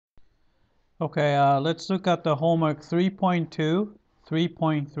Okay, let's look at the homework 3.2,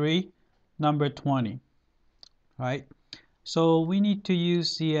 3.3, number 20. Right? So we need to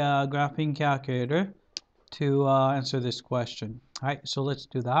use the graphing calculator to answer this question. Right? So let's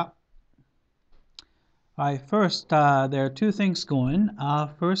do that. Alright, first, there are two things going.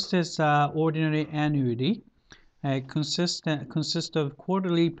 First is ordinary annuity. It consists of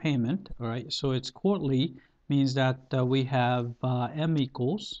quarterly payment. Alright, so it's quarterly, means that we have M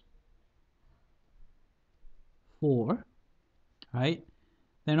equals 4. Right?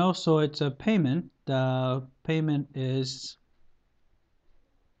 Then also it's a payment. The payment is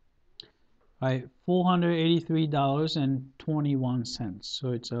 $483.21.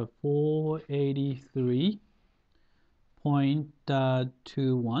 So it's a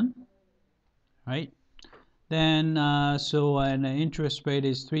 483.21, right? Then so an interest rate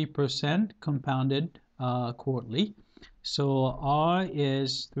is 3% compounded quarterly. So R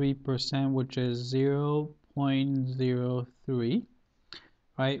is 3%, which is 0.03,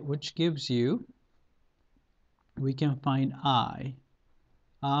 right? Which gives you, we can find I.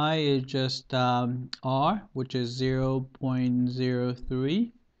 I is just R, which is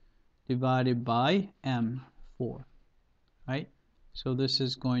 0.03 divided by M4, right? So this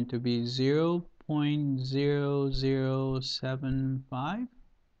is going to be 0.0075.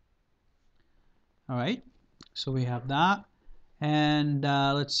 All right, so we have that. And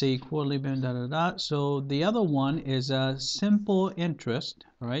let's see, quarterly payment, So the other one is a simple interest,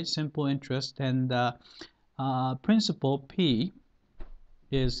 all right? Simple interest, and principal P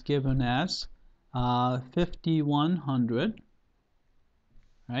is given as 5,100,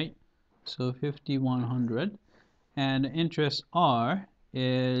 right? So 5,100, and interest R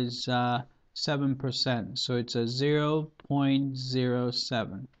is 7%, so it's a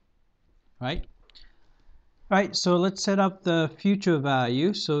 0.07, right? Right, so let's set up the future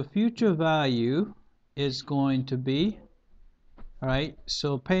value. So future value is going to be, all right,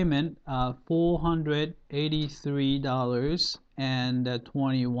 so payment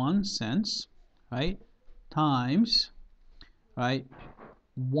 $483.21, right, times, right,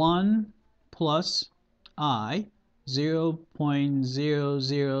 1 plus I,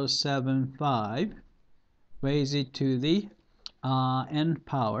 0.0075, raise it to the n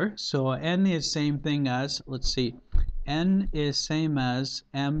power. So n is same thing as, let's see, n is same as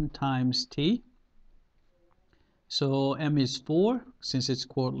m times t. So m is 4 since it's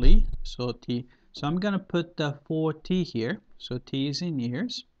quarterly, so t. So I'm going to put the 4t here. So t is in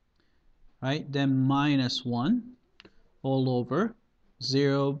years, right? Then minus 1 all over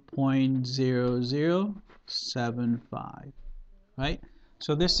 0.0075, right?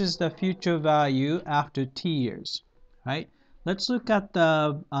 So this is the future value after t years, right? Let's look at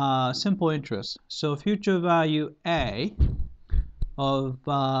the simple interest. So future value A of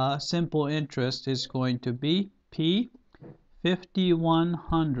simple interest is going to be P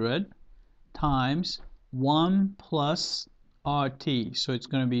 5,100 times 1 plus RT. So it's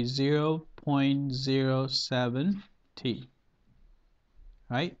going to be 0.07T,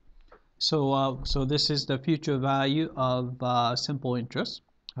 right? So so this is the future value of simple interest,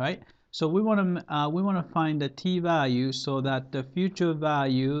 right? So we want to find the t value so that the future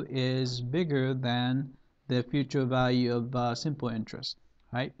value is bigger than the future value of simple interest,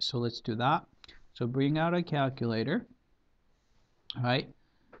 right? So let's do that. So bring out a calculator, right?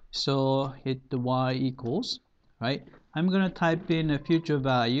 So hit the y equals, right? I'm going to type in a future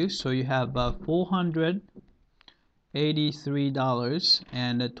value. So you have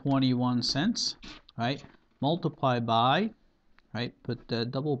 $483.21, right? Multiply by, right? Put the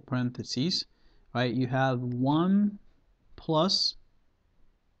double parentheses, right? You have 1 plus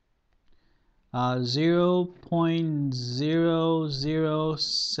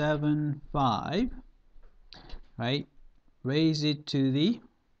 0.0075, right? Raise it to the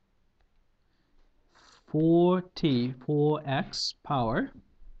 4x power,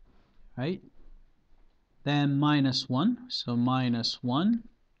 right? Then minus 1, so minus 1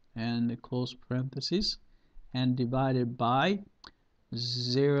 and the close parentheses, and divided by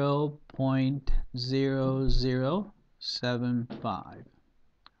 0.0075,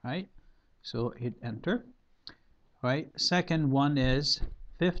 right? So hit enter, right? Second one is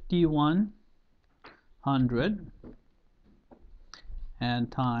 5,100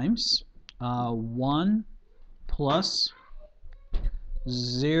 and times 1 plus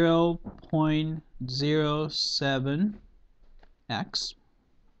 0.07x,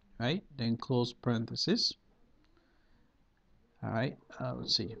 right? Then close parenthesis. All right,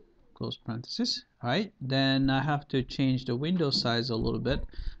 let's see, close parenthesis. Alright, then I have to change the window size a little bit.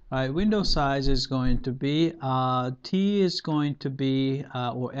 Alright, window size is going to be t is going to be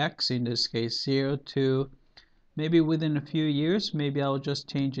or x in this case 0 to maybe within a few years. Maybe I'll just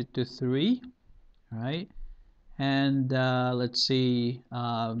change it to 3. Alright, and let's see,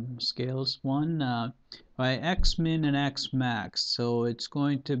 scales 1 right, x min and x max, so it's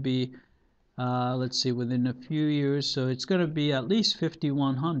going to be let's see, within a few years, so it's going to be at least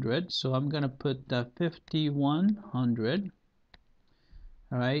 5100, so I'm going to put 5100.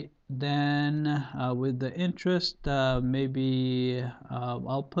 Alright, then with the interest, maybe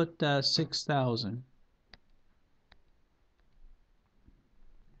I'll put 6000.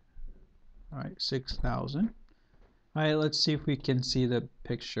 Alright, 6000. Alright, let's see if we can see the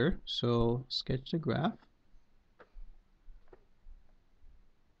picture. So sketch the graph.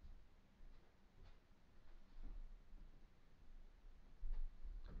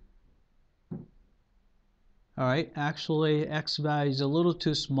 Alright, actually x value is a little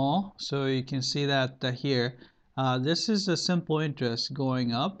too small, so you can see that here. This is the simple interest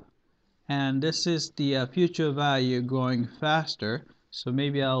going up, and this is the future value growing faster. So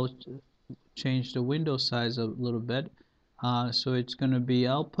maybe I'll change the window size a little bit. So it's going to be,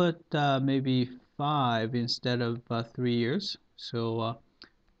 I'll put maybe 5 instead of 3 years. So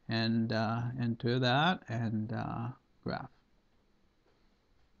and enter that and graph.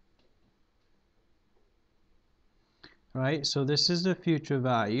 Right, so this is the future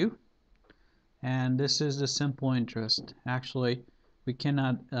value, and this is the simple interest. Actually, we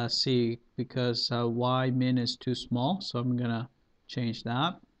cannot see because y min is too small, so I'm gonna change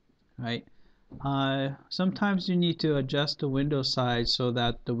that. Right. Sometimes you need to adjust the window size so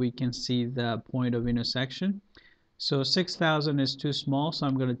that we can see the point of intersection. So 6000 is too small, so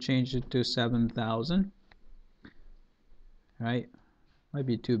I'm going to change it to 7000. Right, might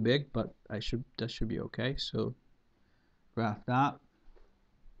be too big, but that should be okay. So graph that.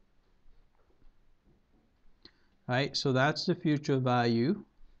 Right, so that's the future value,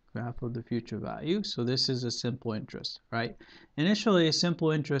 graph of the future value. So this is a simple interest, right? Initially,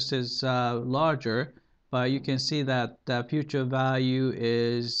 simple interest is larger, but you can see that the future value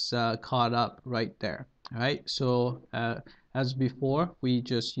is caught up right there, right? So as before, we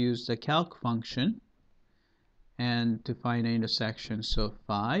just use the calc function and to find an intersection. So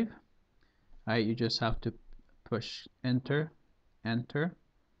 5, right? You just have to push enter, enter,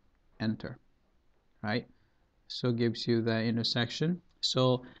 enter, right? So gives you the intersection.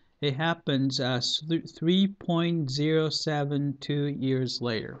 So it happens 3.072 years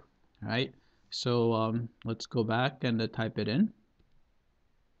later, right? So let's go back and type it in.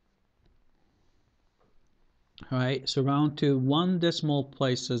 All right, so round to 1 decimal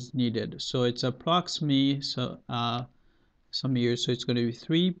place is needed. So it's approximately some years, so it's going to be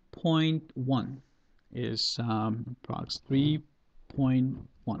 3.1 is approx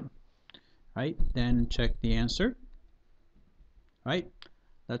 3.1. Right, then check the answer. Right,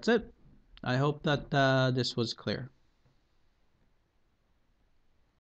 that's it. I hope that this was clear.